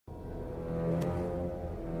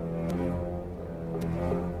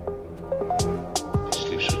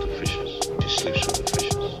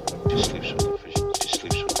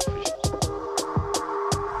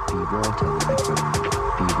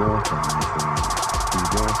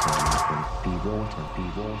She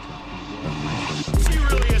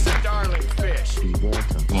really is a darling fish. You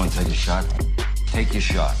want to take a shot? Take your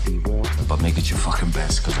shot. But make it your fucking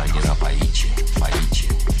best, because I get up, I eat you. I eat you.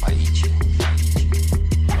 I eat you. I eat you.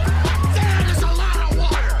 That is a lot of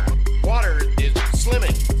water. Water is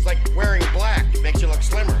slimming. It's like wearing black. It makes you look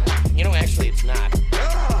slimmer. You know, actually, it's not.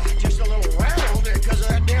 Just a little rattled because of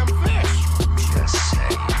that damn fish. Just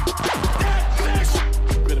say. That fish!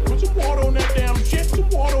 Better put some water on that damn shit. Some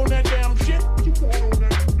water on that damn shit. Some water on that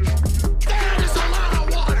damn shit. That is a lot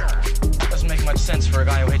of water. Doesn't make much sense for a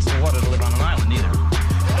guy who hates the water to live on an island either.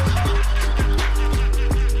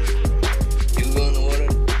 You go in the water,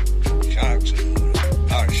 sharks in the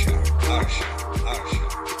water. Our shark, our shark, our shark, our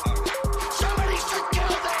shark. Somebody should kill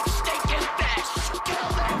that stinking fish. Kill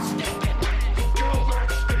that stinking fish. Kill that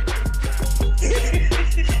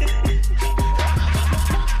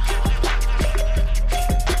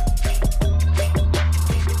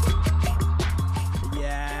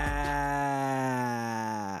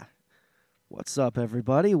Yeah. What's up,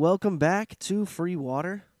 everybody? Welcome back to Free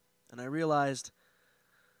Water. And I realized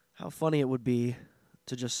how funny it would be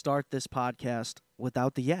to just start this podcast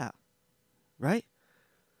without the yeah, right?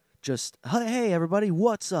 Just, hey, everybody,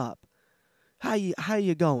 what's up? How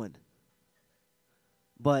you going?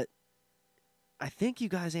 But I think you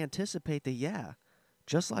guys anticipate the yeah,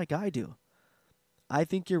 just like I do. I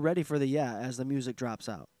think you're ready for the yeah as the music drops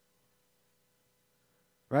out.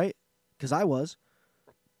 Right? Because I was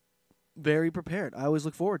very prepared. I always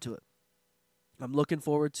look forward to it. I'm looking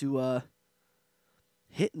forward to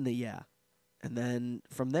hitting the yeah. And then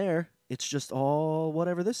from there, it's just all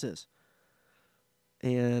whatever this is.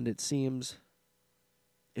 And it seems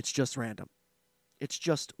it's just random. It's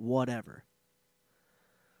just whatever.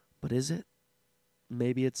 But is it?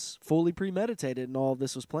 Maybe it's fully premeditated and all of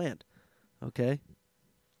this was planned. Okay?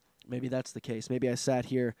 Maybe that's the case. Maybe I sat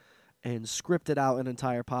here and scripted out an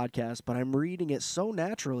entire podcast, but I'm reading it so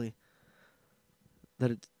naturally that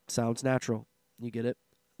it sounds natural. You get it?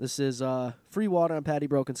 This is Free Water. I'm Patty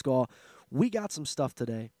Broken Skull. We got some stuff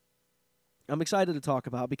today I'm excited to talk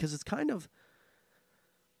about because it's kind of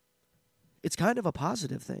a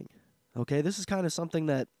positive thing. Okay? This is kind of something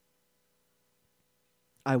that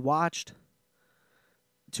I watched.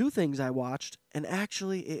 Two things I watched, and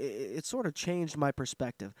actually it sort of changed my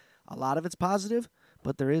perspective. A lot of it's positive,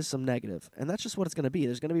 but there is some negative. And that's just what it's going to be.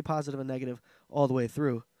 There's going to be positive and negative all the way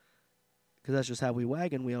through. Because that's just how we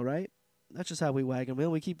wagon wheel, right? That's just how we wagon wheel.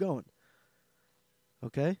 We keep going.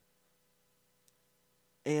 Okay?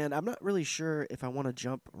 And I'm not really sure if I want to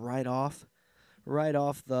jump right off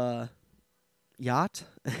the yacht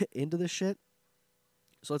into this shit.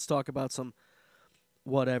 So let's talk about some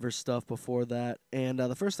whatever stuff before that. And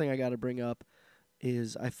the first thing I got to bring up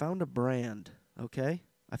is I found a brand, okay?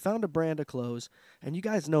 I found a brand of clothes, and you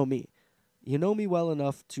guys know me. You know me well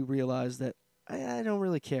enough to realize that I don't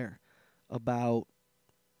really care about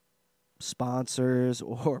sponsors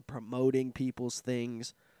or promoting people's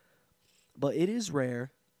things. But it is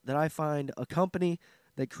rare that I find a company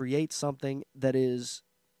that creates something that is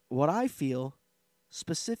what I feel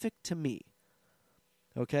specific to me,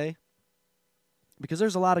 okay? Because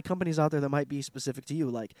there's a lot of companies out there that might be specific to you.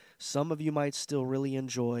 Like, some of you might still really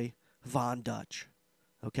enjoy Von Dutch,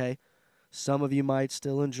 okay? Some of you might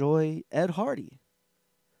still enjoy Ed Hardy,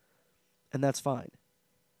 and that's fine.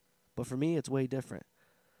 But for me, it's way different.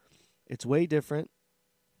 It's way different,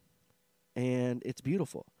 and it's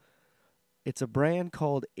beautiful. It's a brand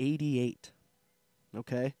called 88,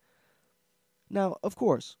 okay? Now, of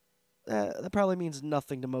course, that probably means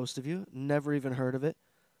nothing to most of you. Never even heard of it.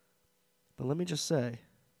 But let me just say,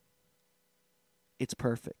 it's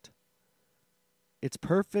perfect. It's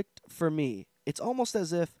perfect for me. It's almost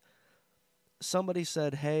as if somebody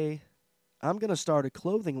said, hey, I'm going to start a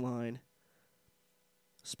clothing line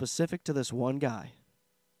specific to this one guy.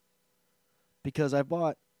 Because I've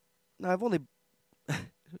only,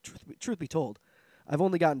 truth be told, I've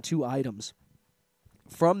only gotten 2 items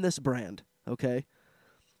from this brand, okay?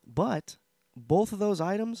 But both of those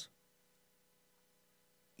items,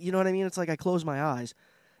 you know what I mean? It's like I closed my eyes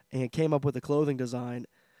and came up with a clothing design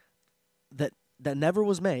that never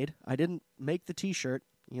was made. I didn't make the T-shirt.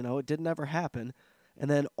 You know, it didn't ever happen.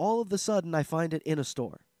 And then all of a sudden, I find it in a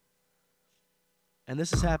store. And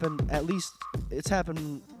this has happened, it's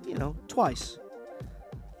happened, twice.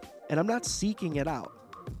 And I'm not seeking it out.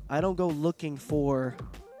 I don't go looking for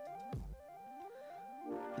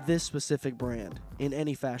this specific brand in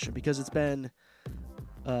any fashion because it's been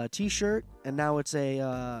a T-shirt and now it's it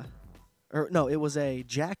was a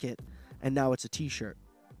jacket and now it's a T-shirt.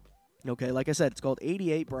 Okay, like I said, it's called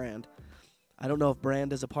 88 brand. I don't know if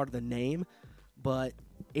brand is a part of the name, but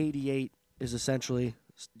 88 is essentially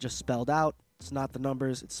just spelled out. It's not the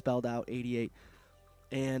numbers. It's spelled out, 88.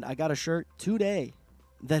 And I got a shirt today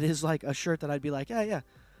that is like a shirt that I'd be like, yeah,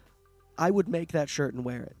 I would make that shirt and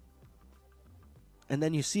wear it. And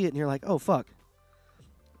then you see it and you're like, oh, fuck.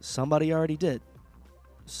 Somebody already did.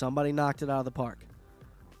 Somebody knocked it out of the park.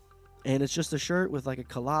 And it's just a shirt with like a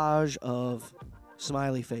collage of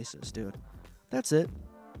smiley faces, dude. That's it.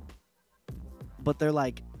 But they're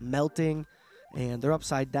like melting and they're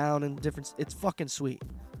upside down and different. It's fucking sweet.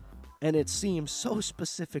 And it seems so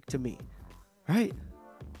specific to me, right?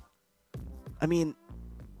 I mean,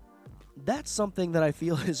 that's something that I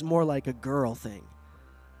feel is more like a girl thing,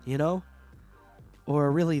 you know? Or a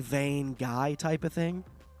really vain guy type of thing.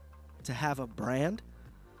 To have a brand.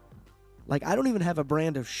 Like, I don't even have a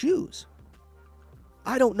brand of shoes.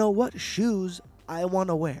 I don't know what shoes I want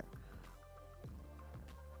to wear.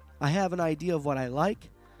 I have an idea of what I like,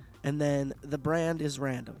 and then the brand is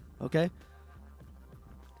random, okay?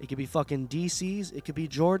 It could be fucking DCs, it could be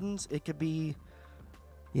Jordans, it could be,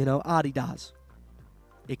 Adidas.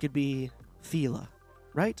 It could be Fila,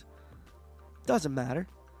 right? Doesn't matter.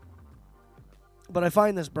 But I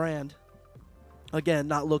find this brand, again,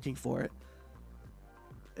 not looking for it.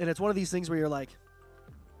 And it's one of these things where you're like,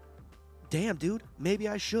 damn, dude, maybe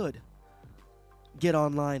I should get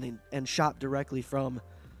online and shop directly from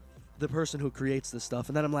the person who creates this stuff.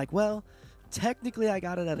 And then I'm like, well, technically I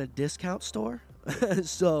got it at a discount store.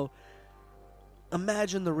 So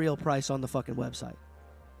imagine the real price on the fucking website.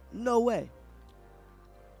 No way.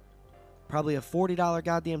 Probably a $40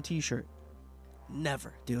 goddamn t-shirt.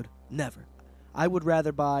 Never, dude. Never. I would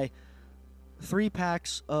rather buy 3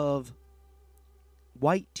 packs of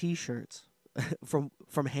white t-shirts from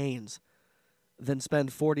Hanes than spend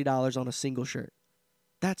 $40 on a single shirt.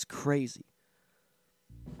 That's crazy.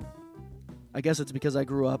 I guess it's because I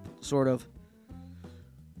grew up sort of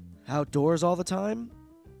outdoors all the time,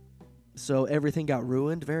 so everything got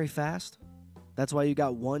ruined very fast. That's why you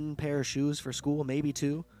got 1 pair of shoes for school, maybe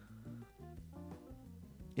 2.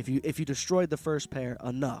 If you destroyed the first pair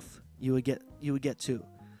enough, you would get 2.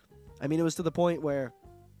 I mean, it was to the point where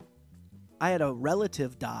I had a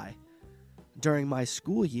relative die during my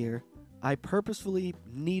school year. I purposefully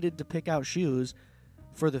needed to pick out shoes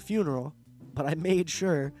for the funeral, but I made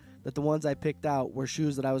sure that the ones I picked out were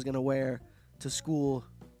shoes that I was going to wear to school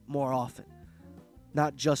more often.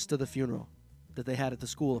 Not just to the funeral that they had at the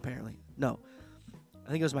school, apparently. No. I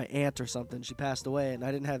think it was my aunt or something. She passed away, and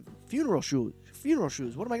I didn't have funeral shoes. Funeral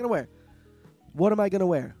shoes. What am I going to wear? What am I going to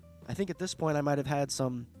wear? I think at this point I might have had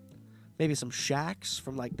maybe some Shacks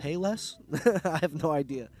from like Payless. I have no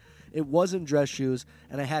idea. It wasn't dress shoes,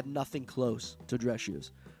 and I had nothing close to dress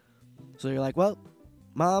shoes. So you're like, well,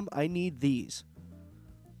 Mom, I need these.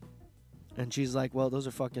 And she's like, well, those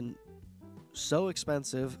are fucking so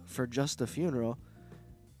expensive for just a funeral.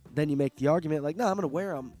 Then you make the argument like, no, I'm going to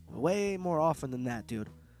wear them way more often than that, dude.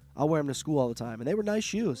 I'll wear them to school all the time. And they were nice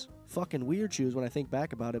shoes. Fucking weird shoes when I think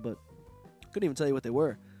back about it, but couldn't even tell you what they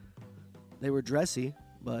were. They were dressy,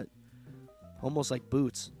 but almost like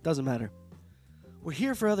boots. Doesn't matter. We're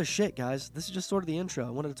here for other shit, guys. This is just sort of the intro.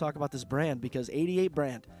 I wanted to talk about this brand because 88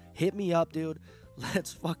 brand. Hit me up, dude.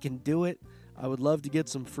 Let's fucking do it. I would love to get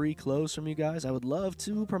some free clothes from you guys. I would love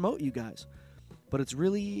to promote you guys. But it's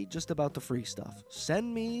really just about the free stuff.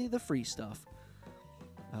 Send me the free stuff.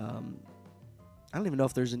 I don't even know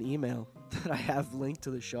if there's an email that I have linked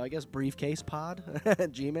to the show. I guess briefcasepod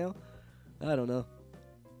at Gmail. I don't know.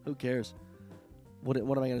 Who cares? What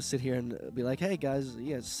am I going to sit here and be like, hey guys,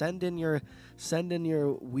 yeah, send in your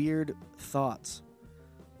weird thoughts.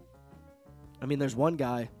 I mean, there's one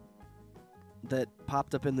guy that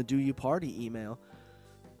popped up in the Do You Party email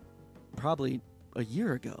probably a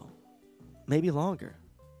year ago, maybe longer.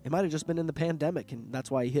 It might have just been in the pandemic, and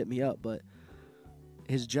that's why he hit me up, but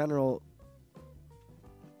his general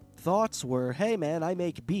thoughts were, hey man, I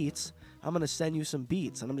make beats. I'm going to send you some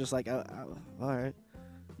beats. And I'm just like, all right.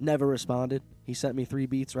 Never responded. He sent me 3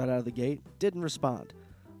 beats right out of the gate. Didn't respond.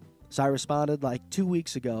 So I responded like 2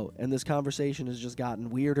 weeks ago, and this conversation has just gotten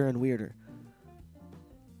weirder and weirder.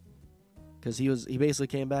 Because he basically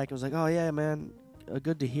came back and was like, oh yeah, man,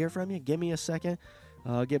 good to hear from you. Give me a second.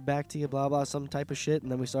 I'll get back to you, blah, blah, some type of shit.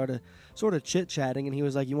 And then we started sort of chit-chatting, and he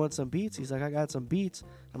was like, you want some beats? He's like, I got some beats.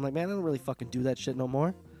 I'm like, man, I don't really fucking do that shit no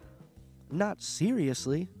more. Not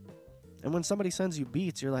seriously. And when somebody sends you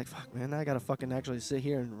beats, you're like, fuck, man, I gotta fucking actually sit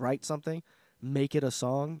here and write something, make it a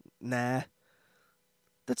song? Nah.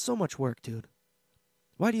 That's so much work, dude.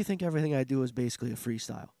 Why do you think everything I do is basically a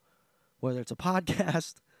freestyle? Whether it's a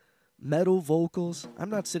podcast, metal vocals,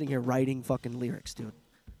 I'm not sitting here writing fucking lyrics, dude.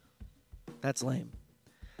 That's lame.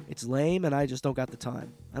 It's lame, and I just don't got the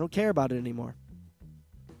time. I don't care about it anymore.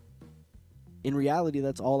 In reality,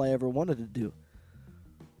 that's all I ever wanted to do.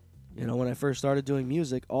 You know, when I first started doing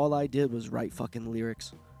music, all I did was write fucking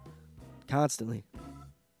lyrics. Constantly.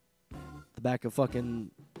 The back of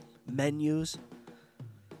fucking menus.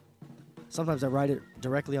 Sometimes I write it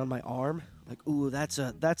directly on my arm. Like, ooh, that's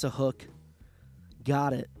a hook.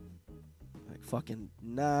 Got it. Like, fucking,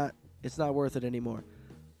 it's not worth it anymore.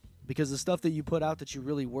 Because the stuff that you put out that you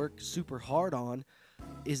really work super hard on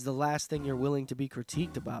is the last thing you're willing to be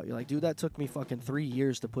critiqued about. You're like, dude, that took me fucking 3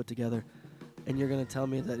 years to put together. And you're going to tell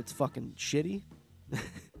me that it's fucking shitty?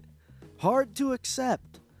 Hard to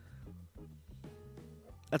accept.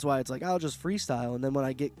 That's why it's like, I'll just freestyle. And then when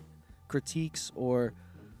I get critiques or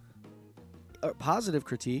positive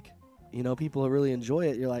critique, you know, people really enjoy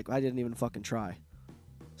it. You're like, I didn't even fucking try.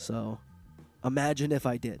 So imagine if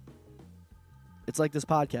I did. It's like this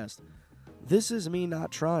podcast. This is me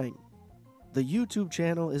not trying. The YouTube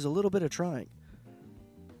channel is a little bit of trying.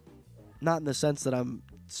 Not in the sense that I'm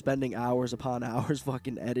spending hours upon hours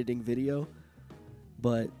fucking editing video,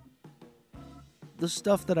 but the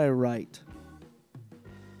stuff that I write,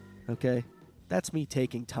 okay, that's me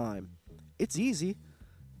taking time. It's easy,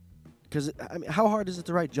 because, I mean, how hard is it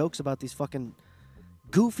to write jokes about these fucking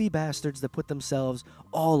goofy bastards that put themselves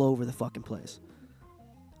all over the fucking place?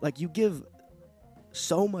 Like, you give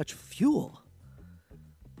so much fuel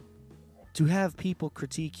to have people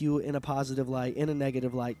critique you in a positive light, in a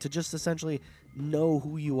negative light, to just essentially know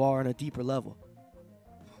who you are on a deeper level.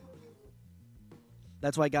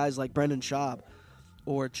 That's why guys like Brendan Schaub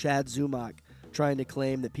or Chad Zumock trying to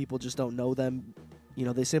claim that people just don't know them, you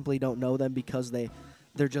know, they simply don't know them because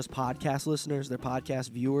they're just podcast listeners, they're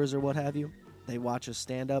podcast viewers or what have you. They watch us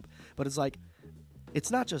stand up. But it's like,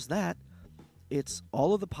 it's not just that. It's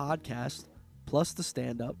all of the podcasts, plus the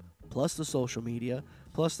stand up, plus the social media,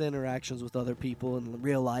 plus the interactions with other people in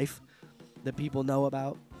real life that people know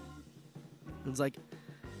about. It's like,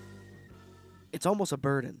 it's almost a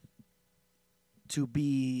burden to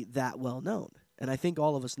be that well known. And I think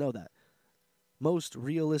all of us know that. Most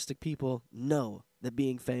realistic people know that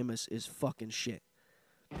being famous is fucking shit.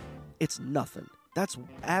 It's nothing. That's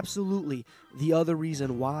absolutely the other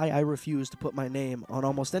reason why I refuse to put my name on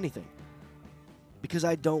almost anything. Because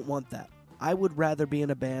I don't want that. I would rather be in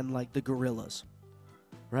a band like the Gorillaz,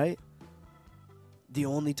 right? The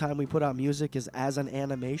only time we put out music is as an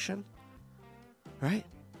animation, right?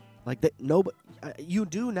 Like that. Nobody, you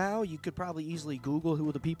do now. You could probably easily Google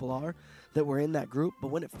who the people are that were in that group. But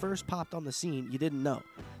when it first popped on the scene, you didn't know.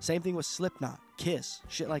 Same thing with Slipknot, Kiss,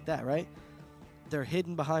 shit like that, right? They're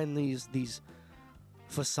hidden behind these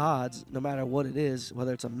facades, no matter what it is,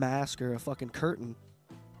 whether it's a mask or a fucking curtain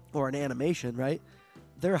or an animation, right?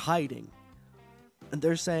 They're hiding. And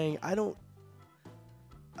they're saying, I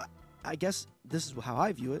guess this is how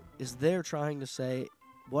I view it, is they're trying to say,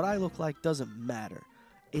 what I look like doesn't matter.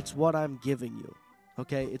 It's what I'm giving you,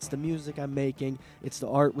 okay? It's the music I'm making. It's the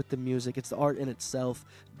art with the music. It's the art in itself.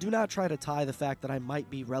 Do not try to tie the fact that I might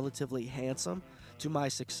be relatively handsome to my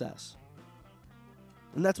success.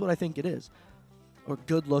 And that's what I think it is. Or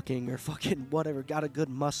good looking or fucking whatever, got a good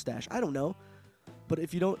mustache. I don't know. But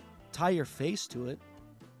if you don't tie your face to it,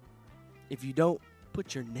 if you don't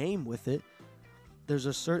put your name with it, there's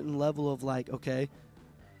a certain level of like, okay,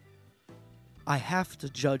 I have to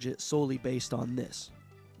judge it solely based on this.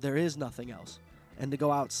 There is nothing else. And to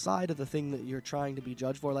go outside of the thing that you're trying to be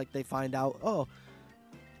judged for, like they find out, oh,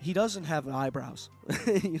 he doesn't have eyebrows.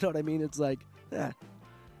 You know what I mean? It's like,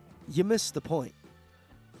 you missed the point.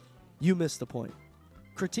 You missed the point.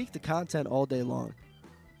 Critique the content all day long.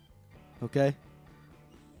 Okay?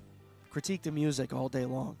 Critique the music all day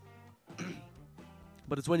long.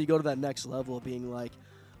 But it's when you go to that next level of being like,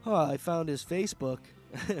 oh, I found his Facebook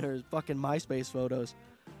or his fucking MySpace photos.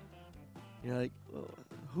 You're like, well,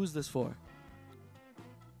 who's this for?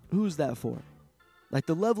 Who's that for? Like,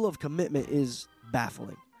 the level of commitment is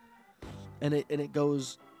baffling. And it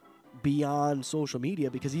goes beyond social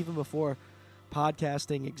media, because even before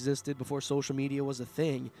podcasting existed, before social media was a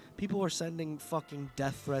thing, people were sending fucking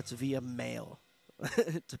death threats via mail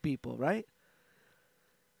to people, right?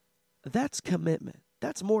 That's commitment.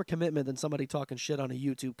 That's more commitment than somebody talking shit on a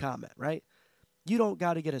YouTube comment, right? You don't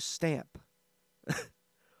got to get a stamp.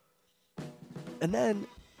 And then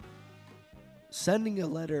sending a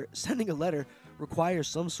letter requires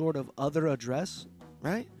some sort of other address,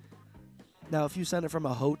 right? Now, if you send it from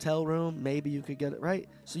a hotel room, maybe you could get it, right?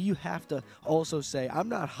 So you have to also say, I'm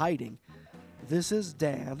not hiding. This is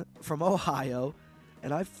Dan from Ohio,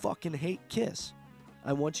 and I fucking hate Kiss.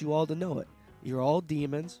 I want you all to know it. You're all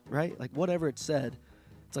demons, right? Like, whatever it said.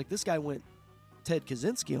 It's like this guy went Ted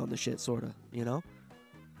Kaczynski on the shit, sort of, you know?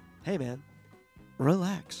 Hey, man,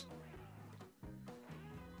 relax.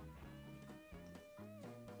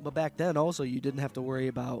 But back then, also, you didn't have to worry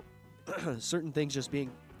about certain things just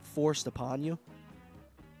being forced upon you.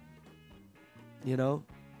 You know?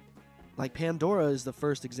 Like, Pandora is the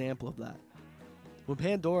first example of that. When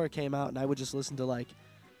Pandora came out and I would just listen to, like,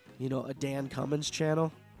 you know, a Dan Cummins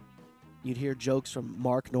channel, you'd hear jokes from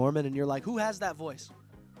Mark Norman, and you're like, who has that voice?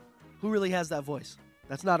 Who really has that voice?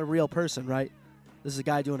 That's not a real person, right? This is a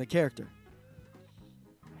guy doing a character.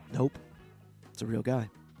 Nope. It's a real guy.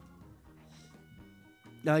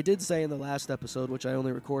 Now, I did say in the last episode, which I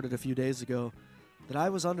only recorded a few days ago, that I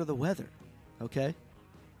was under the weather, okay?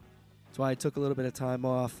 That's why I took a little bit of time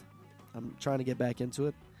off. I'm trying to get back into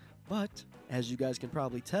it. But, as you guys can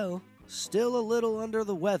probably tell, still a little under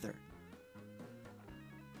the weather.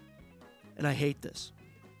 And I hate this.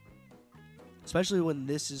 Especially when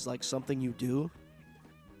this is like something you do,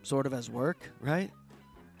 sort of as work, right?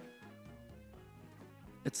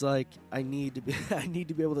 It's like I need to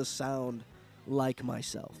be able to sound like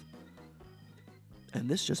myself. And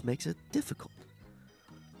this just makes it difficult.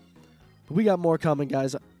 But we got more coming,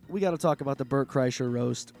 guys. We got to talk about the Bert Kreischer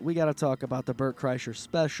roast. We got to talk about the Bert Kreischer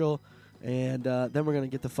special. And then we're going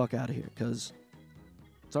to get the fuck out of here because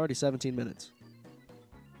it's already 17 minutes.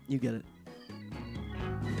 You get it.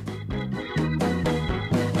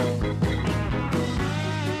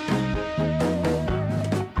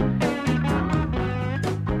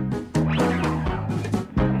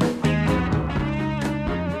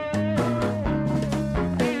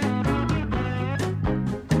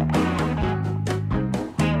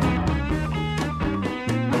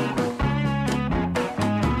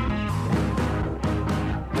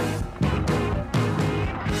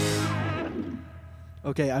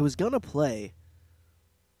 Okay, I was going to play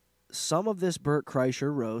some of this Bert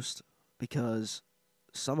Kreischer roast because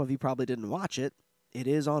some of you probably didn't watch it. It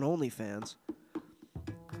is on OnlyFans.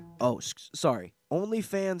 Oh, sorry.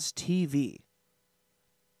 OnlyFans TV.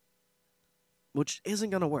 Which isn't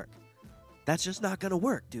going to work. That's just not going to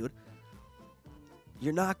work, dude.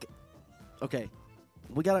 You're not... Okay,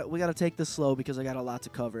 we gotta take this slow because I got a lot to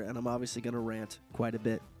cover, and I'm obviously going to rant quite a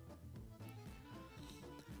bit.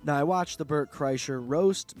 Now, I watched the Bert Kreischer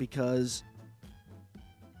roast because,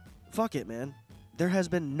 fuck it, man. There has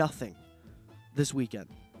been nothing this weekend.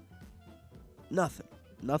 Nothing.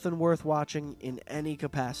 Nothing worth watching in any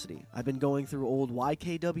capacity. I've been going through old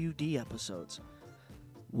YKWD episodes.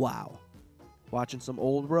 Wow. Watching some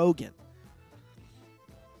old Rogan.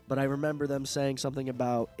 But I remember them saying something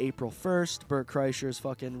about April 1st, Bert Kreischer's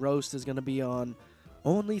fucking roast is going to be on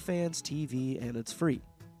OnlyFans TV and it's free.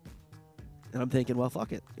 And I'm thinking, well,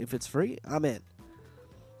 fuck it. If it's free, I'm in.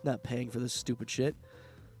 Not paying for this stupid shit.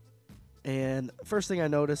 And first thing I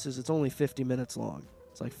notice is it's only 50 minutes long.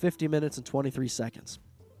 It's like 50 minutes and 23 seconds.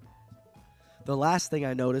 The last thing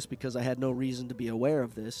I noticed, because I had no reason to be aware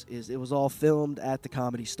of this, is it was all filmed at the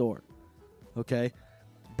Comedy Store. Okay?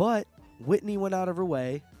 But Whitney went out of her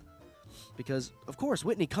way because, of course,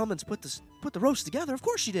 Whitney Cummins put the roast together. Of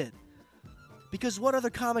course she did. Because what other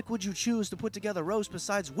comic would you choose to put together roast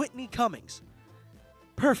besides Whitney Cummings?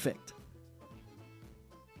 Perfect.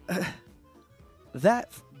 That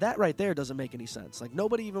right there doesn't make any sense. Like,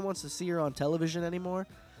 nobody even wants to see her on television anymore,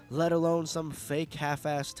 let alone some fake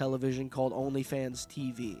half-ass television called OnlyFans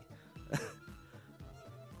TV.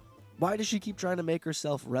 Why does she keep trying to make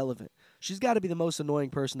herself relevant? She's got to be the most annoying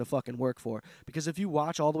person to fucking work for. Because if you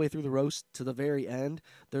watch all the way through the roast to the very end,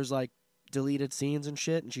 there's, like, deleted scenes and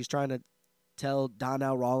shit, and she's trying to tell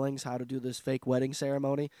Donnell Rawlings how to do this fake wedding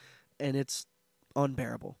ceremony, and it's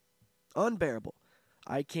unbearable. Unbearable.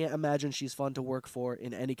 I can't imagine she's fun to work for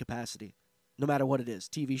in any capacity, no matter what it is.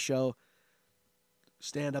 TV show,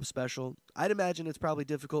 stand-up special. I'd imagine it's probably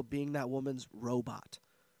difficult being that woman's robot,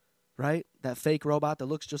 right? That fake robot that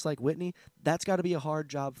looks just like Whitney. That's got to be a hard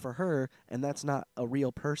job for her, and that's not a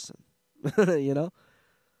real person, you know?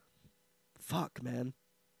 Fuck, man.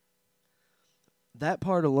 That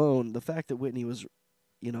part alone, the fact that Whitney was,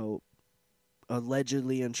 you know,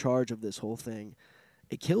 allegedly in charge of this whole thing,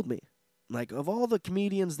 it killed me. Like, of all the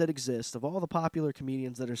comedians that exist, of all the popular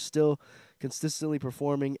comedians that are still consistently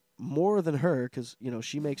performing more than her, because, you know,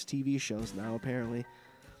 she makes TV shows now, apparently,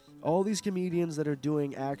 all these comedians that are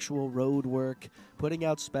doing actual road work, putting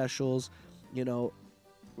out specials, you know,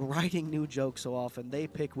 writing new jokes so often, they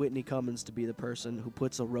pick Whitney Cummins to be the person who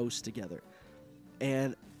puts a roast together.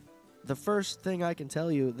 And the first thing I can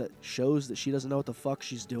tell you that shows that she doesn't know what the fuck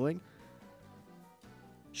she's doing,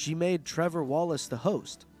 she made Trevor Wallace the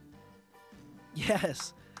host.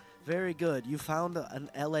 Yes, very good. You found an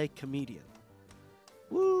LA comedian.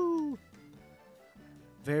 Woo!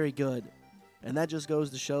 Very good. And that just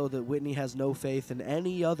goes to show that Whitney has no faith in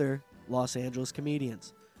any other Los Angeles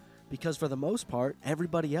comedians. Because for the most part,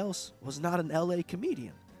 everybody else was not an LA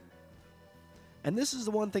comedian. And this is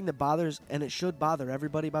the one thing that bothers, and it should bother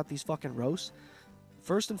everybody about these fucking roasts.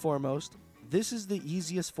 First and foremost, this is the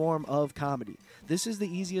easiest form of comedy. This is the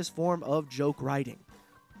easiest form of joke writing.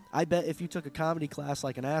 I bet if you took a comedy class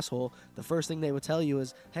like an asshole, the first thing they would tell you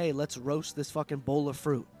is, hey, let's roast this fucking bowl of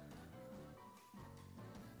fruit.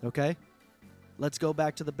 Okay? Let's go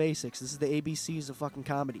back to the basics. This is the ABCs of fucking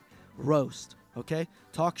comedy. Roast. Okay?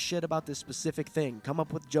 Talk shit about this specific thing. Come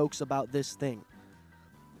up with jokes about this thing.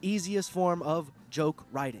 Easiest form of joke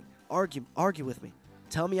writing. Argue with me.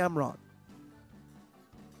 Tell me I'm wrong.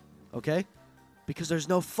 Okay? Because there's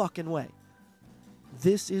no fucking way.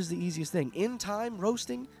 This is the easiest thing. In time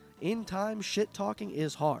roasting, in time shit talking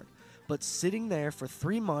is hard. But sitting there for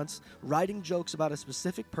 3 months, writing jokes about a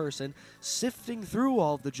specific person, sifting through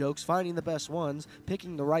all of the jokes, finding the best ones,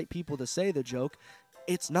 picking the right people to say the joke,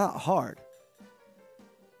 it's not hard.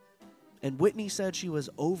 And Whitney said she was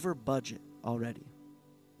over budget already.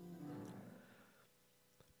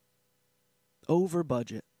 Over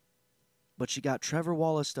budget. But she got Trevor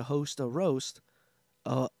Wallace to host a roast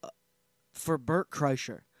for Bert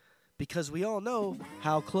Kreischer. Because we all know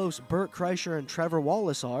how close Bert Kreischer and Trevor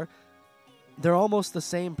Wallace are. They're almost the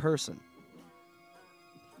same person.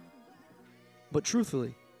 But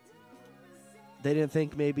truthfully, they didn't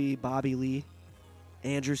think maybe Bobby Lee,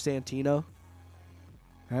 Andrew Santino,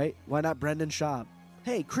 right? Why not Brendan Schaub?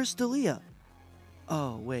 Hey, Chris D'Elia.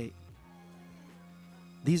 Oh, wait.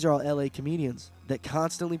 These are all LA comedians that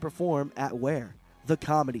constantly perform at where? The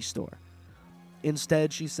Comedy Store.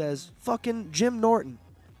 Instead, she says, fucking Jim Norton.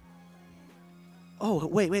 Oh,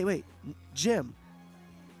 wait. Jim,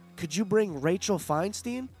 could you bring Rachel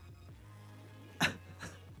Feinstein?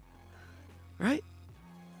 Right?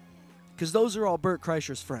 Because those are all Bert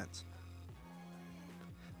Kreischer's friends.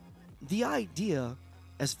 The idea,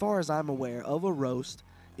 as far as I'm aware, of a roast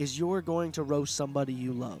is you're going to roast somebody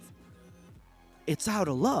you love. It's out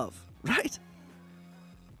of love, right?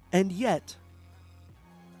 And yet,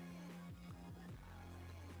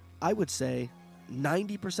 I would say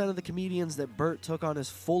 90% of the comedians that Bert took on his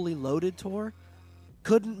Fully Loaded tour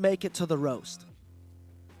couldn't make it to the roast.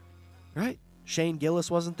 Right? Shane Gillis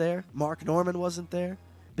wasn't there. Mark Norman wasn't there.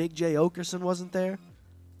 Big J. Okerson wasn't there.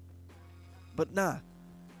 But nah,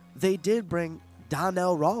 they did bring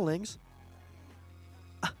Donnell Rawlings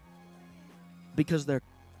because they're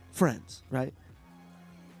friends, right?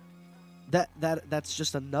 That's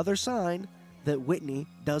just another sign that Whitney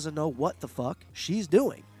doesn't know what the fuck she's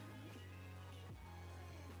doing.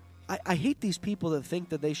 I hate these people that think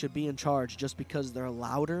that they should be in charge just because they're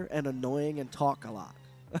louder and annoying and talk a lot.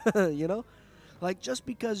 You know? Like, just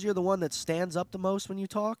because you're the one that stands up the most when you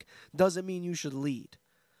talk doesn't mean you should lead.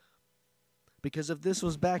 Because if this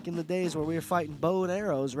was back in the days where we were fighting bow and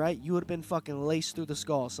arrows, right, you would have been fucking laced through the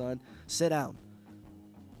skull, son. Sit down.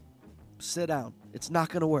 Sit down. It's not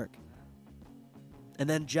going to work. And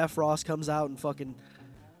then Jeff Ross comes out and fucking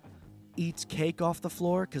eats cake off the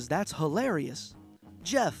floor, because that's hilarious.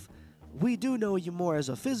 Jeff, we do know you more as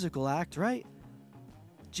a physical act, right?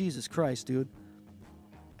 Jesus Christ, dude.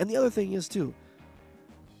 And the other thing is, too,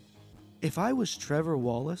 if I was Trevor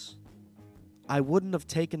Wallace, I wouldn't have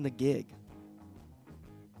taken the gig.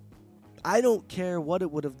 I don't care what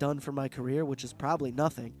it would have done for my career, which is probably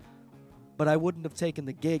nothing, but I wouldn't have taken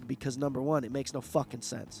the gig because, number one, it makes no fucking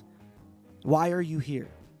sense. Why are you here?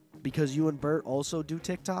 Because you and Bert also do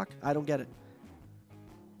TikTok? I don't get it.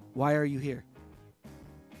 Why are you here?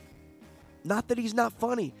 Not that he's not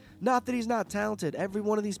funny. Not that he's not talented. Every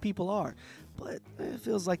one of these people are. But it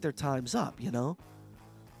feels like their time's up, you know?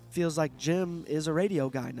 Feels like Jim is a radio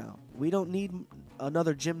guy now. We don't need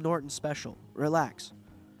another Jim Norton special. Relax.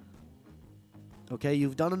 Okay,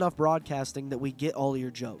 you've done enough broadcasting that we get all of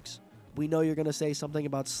your jokes. We know you're going to say something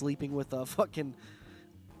about sleeping with a fucking,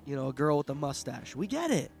 a girl with a mustache. We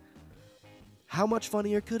get it. How much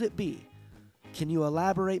funnier could it be? Can you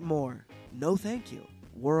elaborate more? No, thank you.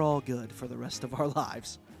 We're all good for the rest of our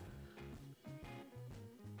lives.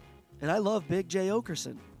 And I love Big J.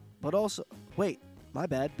 Okerson. But also, wait, my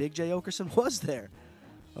bad. Big J. Okerson was there.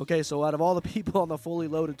 Okay, so out of all the people on the Fully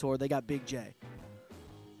Loaded tour, they got Big J.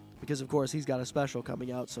 Because, of course, he's got a special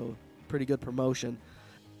coming out, so pretty good promotion.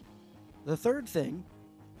 The third thing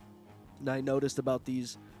that I noticed about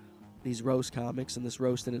these roast comics and this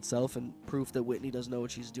roast in itself, and proof that Whitney doesn't know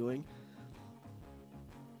what she's doing,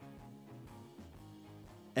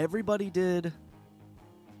 everybody did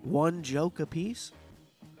one joke apiece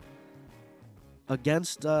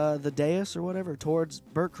against the dais or whatever towards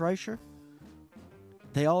Bert Kreischer.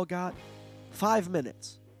 They all got 5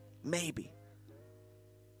 minutes, maybe.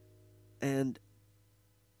 And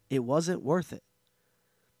it wasn't worth it.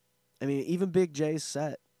 I mean, even Big J's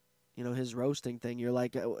set, you know, his roasting thing, you're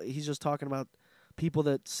like, he's just talking about people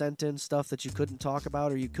that sent in stuff that you couldn't talk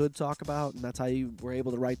about or you could talk about, and that's how you were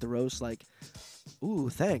able to write the roast. Like, ooh,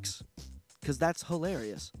 thanks. Because that's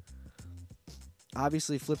hilarious.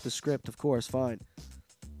 Obviously, flip the script, of course, fine.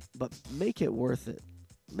 But make it worth it.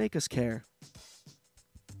 Make us care.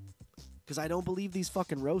 Because I don't believe these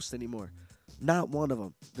fucking roasts anymore. Not one of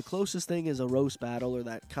them. The closest thing is a roast battle or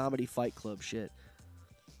that comedy Fight Club shit.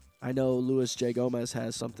 I know Luis J. Gomez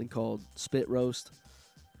has something called Spit Roast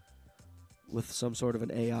with some sort of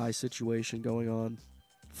an AI situation going on.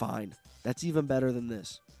 Fine. That's even better than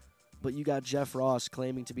this. But you got Jeff Ross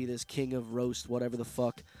claiming to be this king of roast, whatever the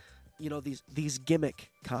fuck. You know, these gimmick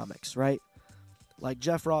comics, right? Like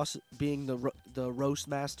Jeff Ross being the roast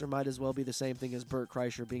master might as well be the same thing as Bert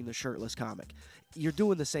Kreischer being the shirtless comic. You're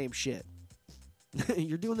doing the same shit.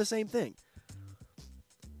 You're doing the same thing.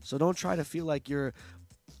 So don't try to feel like you're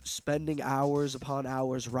spending hours upon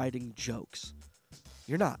hours writing jokes.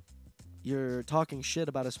 You're not. You're talking shit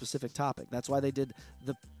about a specific topic. That's why they did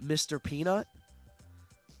the Mr. Peanut,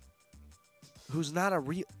 who's not a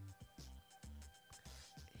real...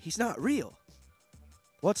 He's not real.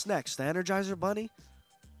 What's next? The Energizer Bunny?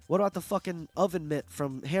 What about the fucking oven mitt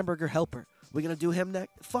from Hamburger Helper? We gonna do him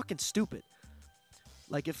next? Fucking stupid.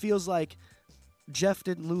 Like, it feels like Jeff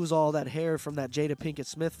didn't lose all that hair from that Jada Pinkett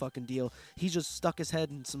Smith fucking deal. He just stuck his head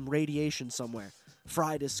in some radiation somewhere.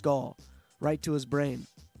 Fried his skull. Right to his brain.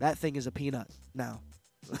 That thing is a peanut now.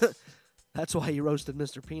 That's why he roasted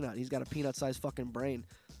Mr. Peanut. He's got a peanut-sized fucking brain.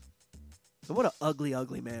 And what an ugly,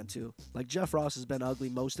 ugly man, too. Like, Jeff Ross has been ugly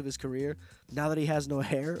most of his career. Now that he has no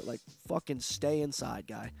hair, like, fucking stay inside,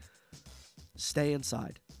 guy. Stay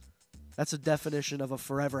inside. That's a definition of a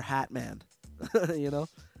forever hat man. You know?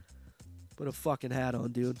 Put a fucking hat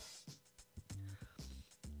on, dude.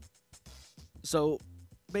 So,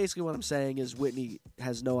 basically what I'm saying is Whitney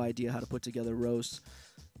has no idea how to put together roasts.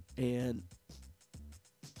 And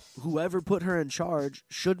whoever put her in charge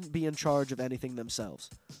shouldn't be in charge of anything themselves.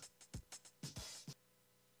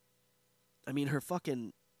 I mean,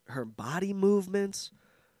 her body movements,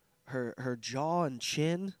 her jaw and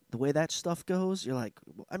chin, the way that stuff goes, you're like,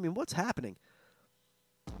 I mean, what's happening?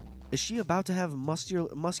 Is she about to have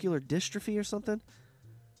muscular dystrophy or something?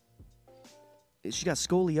 She got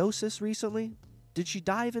scoliosis recently? Did she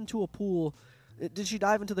dive into a pool? Did she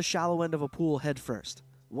dive into the shallow end of a pool head first?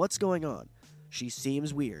 What's going on? She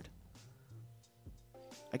seems weird.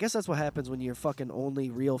 I guess that's what happens when your fucking only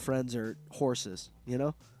real friends are horses, you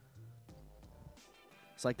know?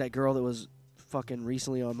 It's like that girl that was fucking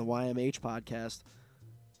recently on the YMH podcast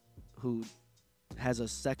who has a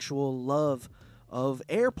sexual love of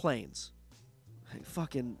airplanes.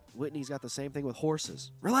 Fucking Whitney's got the same thing with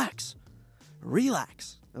horses. Relax.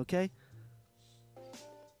 Relax, okay?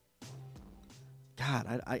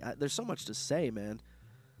 God, I there's so much to say, man.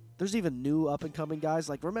 There's even new up-and-coming guys.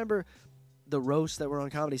 Like, remember the roasts that were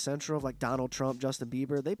on Comedy Central of, like, Donald Trump, Justin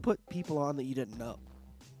Bieber? They put people on that you didn't know,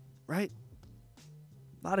 right?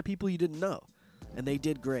 A lot of people you didn't know. And they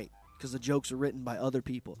did great because the jokes were written by other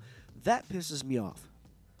people. That pisses me off.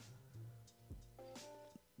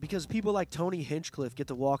 Because people like Tony Hinchcliffe get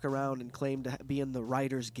to walk around and claim to be in the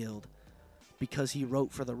Writers Guild because he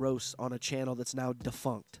wrote for the roasts on a channel that's now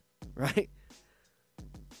defunct, right?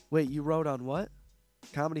 Wait, you wrote on what?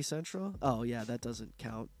 Comedy Central? Oh, yeah, that doesn't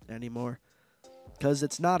count anymore. Because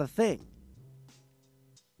it's not a thing.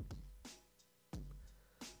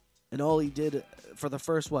 And all he did for the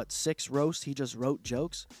first, 6 roasts, he just wrote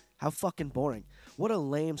jokes? How fucking boring. What a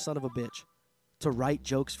lame son of a bitch to write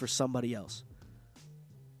jokes for somebody else.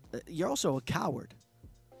 You're also a coward.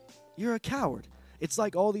 You're a coward. It's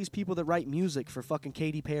like all these people that write music for fucking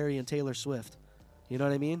Katy Perry and Taylor Swift. You know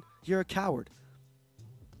what I mean? You're a coward.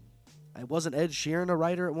 I wasn't Ed Sheeran a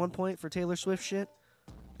writer at one point for Taylor Swift shit?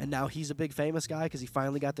 And now he's a big famous guy because he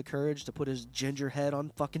finally got the courage to put his ginger head on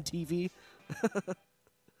fucking TV?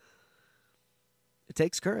 It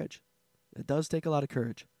takes courage. It does take a lot of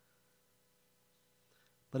courage.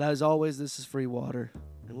 But as always, this is Free Water,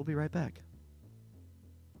 and we'll be right back.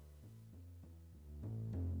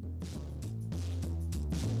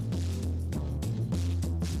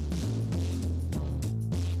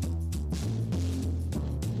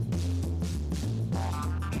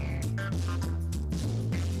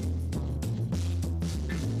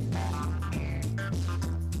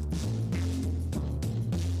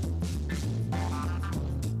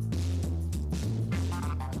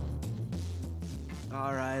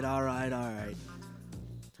 All right.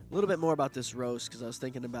 A little bit more about this roast, because I was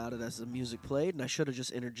thinking about it as the music played, and I should have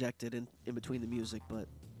just interjected in between the music, but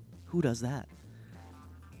who does that?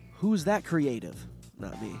 Who's that creative?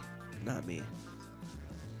 Not me. Not me.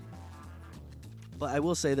 But I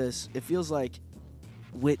will say this. It feels like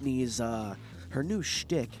Whitney's, her new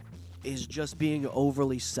shtick is just being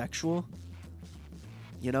overly sexual.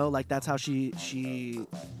 You know, like that's how she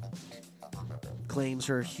claims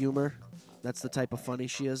her humor. That's the type of funny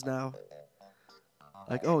she is now.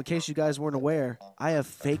 Like, oh, in case you guys weren't aware, I have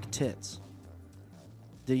fake tits.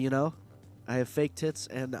 Do you know? I have fake tits,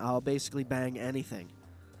 and I'll basically bang anything.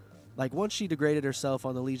 Like, once she degraded herself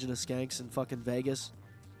on the Legion of Skanks in fucking Vegas,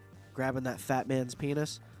 grabbing that fat man's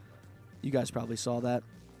penis. You guys probably saw that.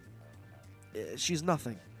 She's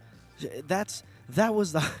nothing. That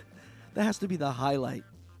has to be the highlight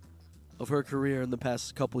of her career in the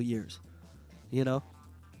past couple years. You know?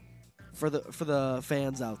 For the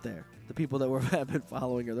fans out there, the people that have been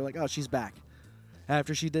following her, they're like, oh, she's back.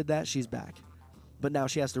 After she did that, she's back. But now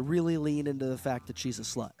she has to really lean into the fact that she's a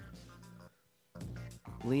slut.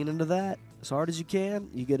 Lean into that as hard as you can,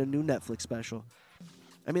 you get a new Netflix special.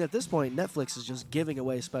 I mean, at this point, Netflix is just giving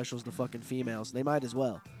away specials to fucking females. They might as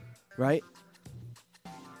well, right?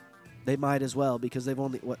 They might as well, because they've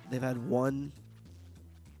had one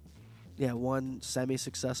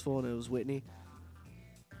semi-successful, and it was Whitney.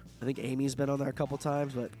 I think Amy's been on there a couple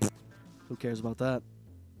times, but who cares about that?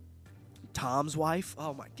 Tom's wife?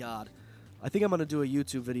 Oh my god. I think I'm going to do a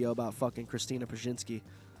YouTube video about fucking Christina Pajinski.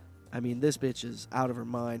 I mean, this bitch is out of her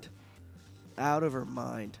mind. Out of her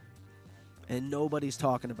mind. And nobody's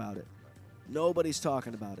talking about it. Nobody's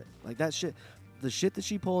talking about it. Like, that shit, the shit that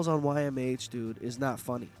she pulls on YMH, dude, is not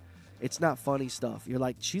funny. It's not funny stuff. You're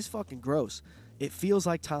like, she's fucking gross. It feels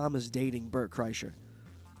like Tom is dating Bert Kreischer.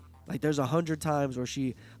 Like, there's 100 times where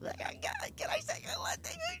she, can I say one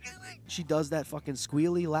thing? She does that fucking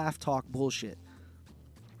squealy laugh talk bullshit.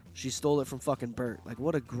 She stole it from fucking Bert. Like,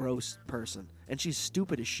 what a gross person. And she's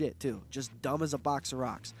stupid as shit, too. Just dumb as a box of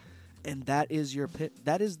rocks. And that is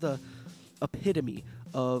that is the epitome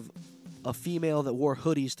of a female that wore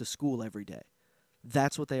hoodies to school every day.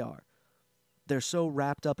 That's what they are. They're so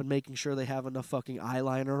wrapped up in making sure they have enough fucking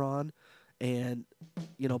eyeliner on and,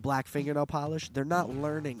 you know, black fingernail polish. They're not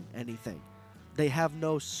learning anything. They have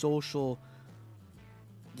no social,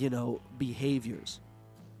 you know, behaviors.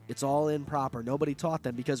 It's all improper. Nobody taught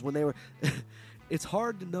them, because when they were it's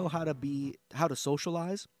hard to know how to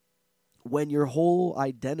socialize when your whole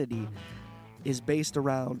identity is based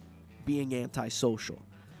around being antisocial.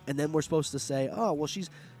 And then we're supposed to say, oh, well,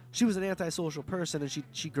 she was an antisocial person and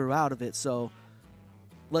she grew out of it, so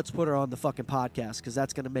let's put her on the fucking podcast because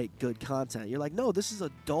that's going to make good content. You're like, no, this is a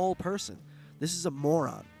dull person. This is a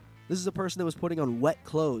moron. This is a person that was putting on wet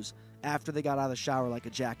clothes after they got out of the shower like a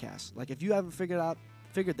jackass. Like, if you haven't figured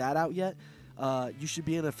that out yet, you should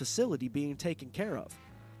be in a facility being taken care of.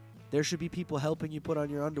 There should be people helping you put on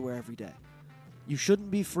your underwear every day. You shouldn't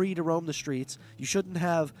be free to roam the streets. You shouldn't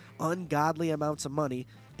have ungodly amounts of money,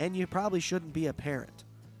 and you probably shouldn't be a parent.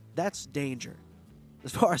 That's danger,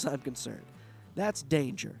 as far as I'm concerned. That's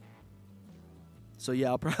danger. So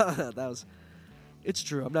yeah, it's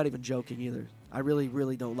true. I'm not even joking either. I really,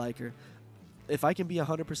 really don't like her. If I can be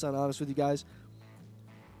 100% honest with you guys,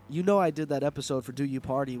 you know I did that episode for Do You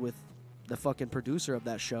Party with the fucking producer of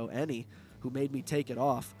that show, Annie, who made me take it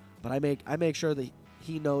off. But I make sure that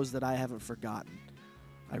he knows that I haven't forgotten.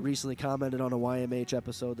 I recently commented on a YMH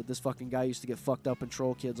episode that this fucking guy used to get fucked up and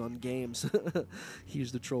troll kids on games. He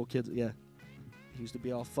used to troll kids, yeah. He used to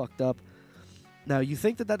be all fucked up. Now, you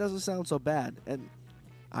think that doesn't sound so bad, and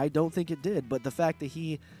I don't think it did, but the fact that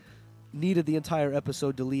he needed the entire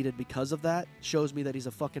episode deleted because of that shows me that he's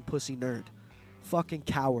a fucking pussy nerd. Fucking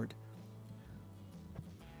coward.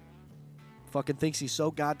 Fucking thinks he's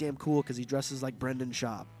so goddamn cool because he dresses like Brendan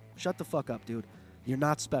Schaub. Shut the fuck up, dude. You're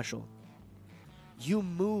not special. You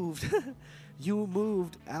moved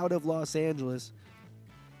out of Los Angeles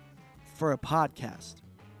for a podcast.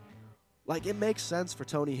 Like, it makes sense for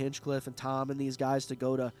Tony Hinchcliffe and Tom and these guys to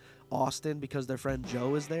go to Austin because their friend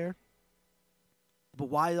Joe is there. But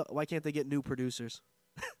why can't they get new producers?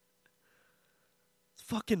 It's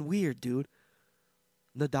fucking weird, dude.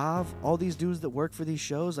 Nadav, all these dudes that work for these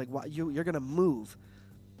shows, like, why you're gonna move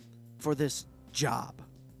for this job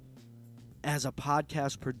as a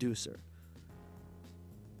podcast producer.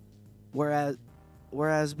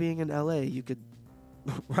 Whereas being in LA, you could,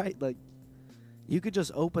 right? Like, you could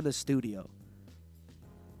just open a studio.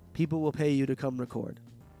 People will pay you to come record.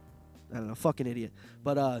 I don't know, fucking idiot.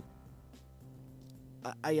 But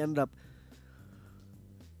I ended up,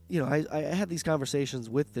 you know, I had these conversations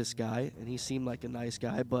with this guy, and he seemed like a nice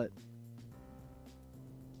guy, but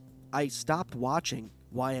I stopped watching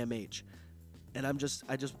YMH. And I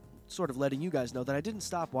just sort of letting you guys know that I didn't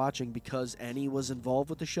stop watching because Annie was involved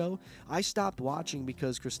with the show. I stopped watching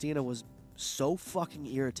because Christina was so fucking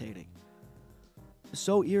irritating.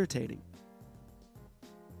 So irritating.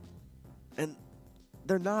 And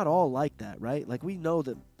they're not all like that, right? Like, we know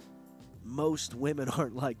that most women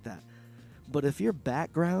aren't like that. But if your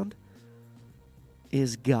background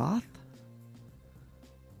is goth,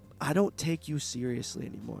 I don't take you seriously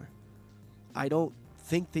anymore. I don't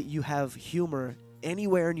think that you have humor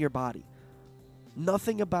anywhere in your body.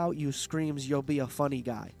 Nothing about you screams you'll be a funny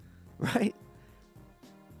guy, right?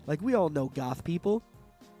 Like, we all know goth people.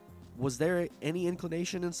 Was there any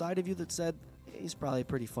inclination inside of you that said, hey, he's probably a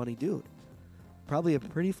pretty funny dude? Probably a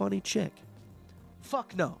pretty funny chick?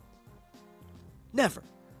 Fuck no. Never.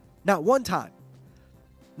 Not one time.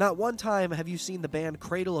 Not one time have you seen the band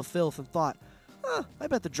Cradle of Filth and thought, I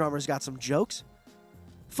bet the drummer's got some jokes.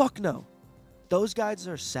 Fuck no. Those guys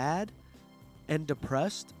are sad and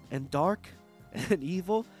depressed and dark and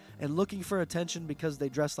evil and looking for attention because they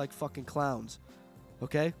dress like fucking clowns.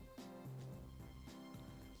 Okay?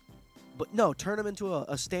 But no, turn them into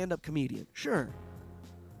a stand-up comedian. Sure.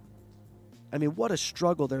 I mean, what a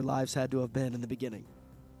struggle their lives had to have been in the beginning.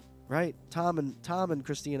 Right? Tom and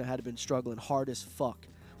Christina had been struggling hard as fuck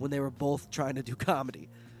when they were both trying to do comedy.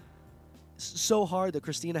 So hard that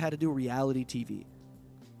Christina had to do reality TV.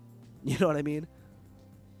 You know what I mean?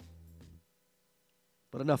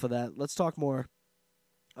 But enough of that. Let's talk more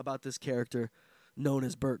about this character known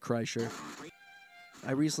as Bert Kreischer.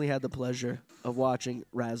 I recently had the pleasure of watching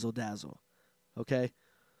Razzle Dazzle. Okay?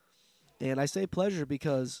 And I say pleasure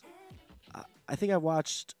because I think I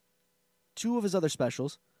watched 2 of his other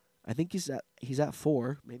specials. I think he's at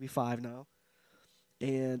 4, maybe 5 now.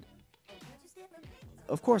 And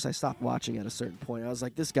of course I stopped watching at a certain point. I was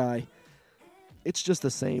like, this guy, it's just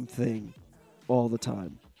the same thing all the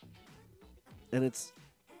time. And it's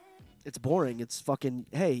boring. It's fucking,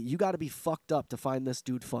 hey, you got to be fucked up to find this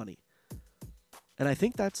dude funny. And I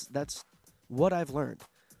think that's what I've learned.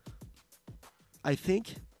 I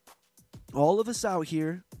think all of us out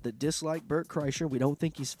here that dislike Bert Kreischer, we don't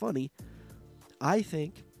think he's funny. I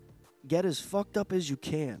think get as fucked up as you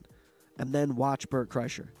can and then watch Bert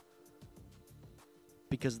Kreischer.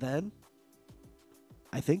 Because then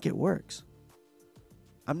I think it works.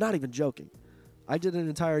 I'm not even joking. I did an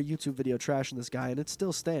entire YouTube video trashing this guy and it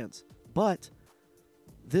still stands. But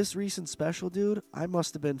this recent special, dude, I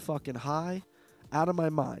must have been fucking high out of my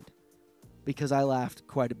mind because I laughed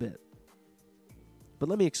quite a bit. But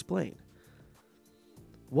let me explain.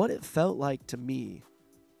 What it felt like to me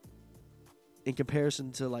in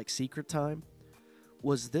comparison to like Secret Time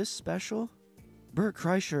was this special, Bert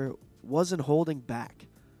Kreischer wasn't holding back.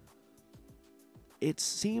 It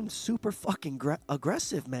seemed super fucking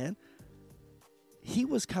aggressive, man. He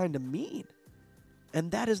was kind of mean.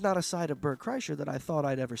 And that is not a side of Bert Kreischer that I thought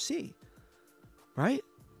I'd ever see. Right?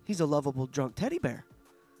 He's a lovable drunk teddy bear.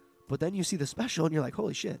 But then you see the special and you're like,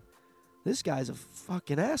 holy shit. This guy's a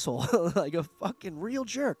fucking asshole. Like a fucking real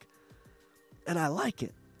jerk. And I like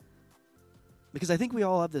it. Because I think we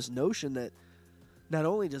all have this notion that not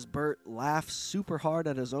only does Bert laugh super hard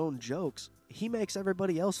at his own jokes, he makes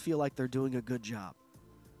everybody else feel like they're doing a good job.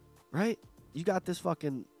 Right? You got this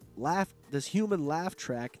fucking this human laugh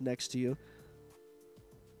track next to you.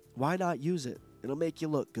 Why not use it? It'll make you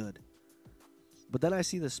look good. But then I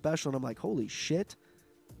see the special and I'm like, holy shit.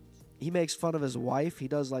 He makes fun of his wife. He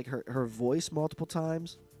does like her voice multiple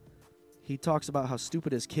times. He talks about how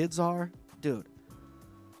stupid his kids are. Dude.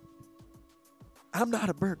 I'm not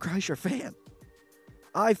a Bert Kreischer fan.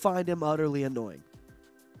 I find him utterly annoying.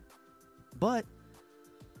 But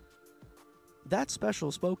that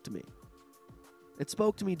special spoke to me. It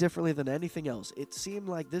spoke to me differently than anything else. It seemed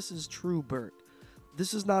like this is true Bert.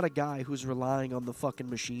 This is not a guy who's relying on the fucking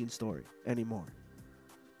machine story anymore.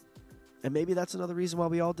 And maybe that's another reason why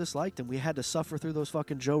we all disliked him. We had to suffer through those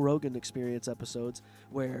fucking Joe Rogan Experience episodes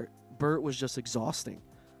where Bert was just exhausting.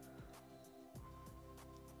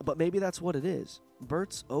 But maybe that's what it is.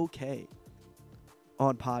 Bert's okay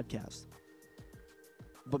on podcast.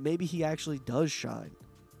 But maybe he actually does shine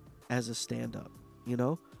as a stand-up, you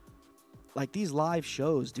know? Like, these live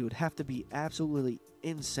shows, dude, have to be absolutely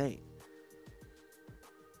insane.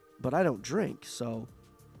 But I don't drink, so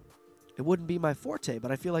it wouldn't be my forte.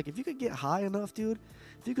 But I feel like if you could get high enough, dude,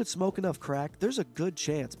 if you could smoke enough crack, there's a good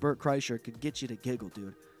chance Bert Kreischer could get you to giggle,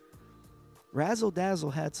 dude. Razzle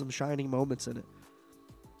Dazzle had some shining moments in it.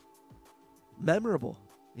 Memorable,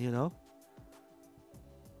 you know?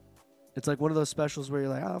 It's like one of those specials where you're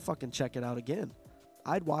like, I'll fucking check it out again.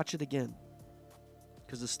 I'd watch it again.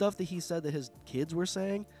 Because the stuff that he said that his kids were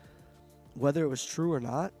saying, whether it was true or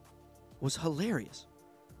not, was hilarious.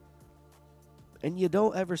 And you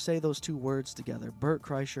don't ever say those two words together, Bert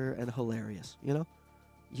Kreischer and hilarious, you know?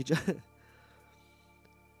 You just...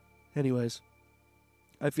 Anyways,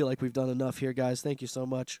 I feel like we've done enough here, guys. Thank you so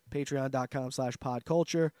much.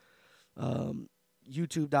 Patreon.com/podculture.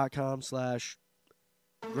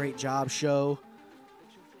 YouTube.com/greatjobshow.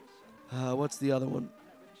 What's the other one?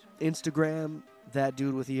 Instagram, that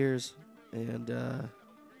dude with ears. And,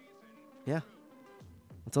 yeah.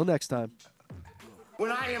 Until next time.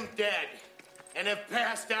 When I am dead and have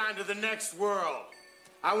passed on to the next world,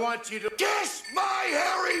 I want you to kiss my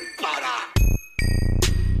Harry Potter!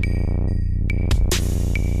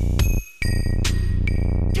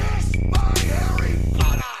 Kiss my Harry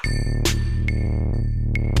Potter!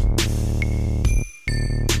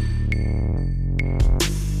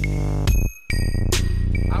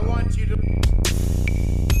 I want you to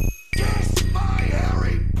kiss my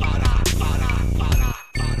Harry Potter! Potter, Potter, Potter,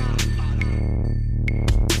 Potter.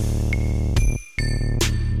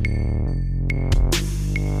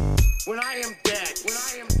 When I am dead,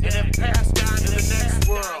 and have passed on to the next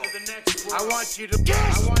world, I want you to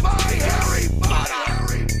kiss my Harry Potter!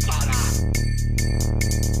 Harry Potter!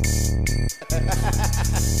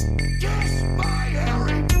 Kiss my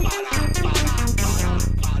Harry Potter! Potter, Potter, Potter,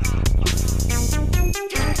 Potter.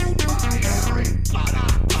 Kiss my Harry Potter!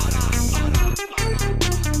 Potter, Potter, Potter,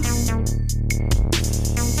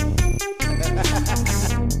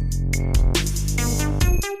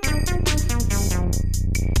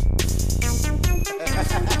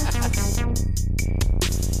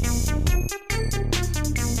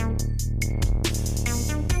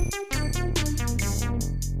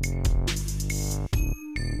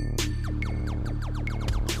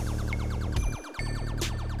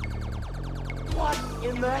 What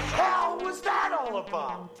in the hell was that all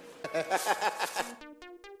about?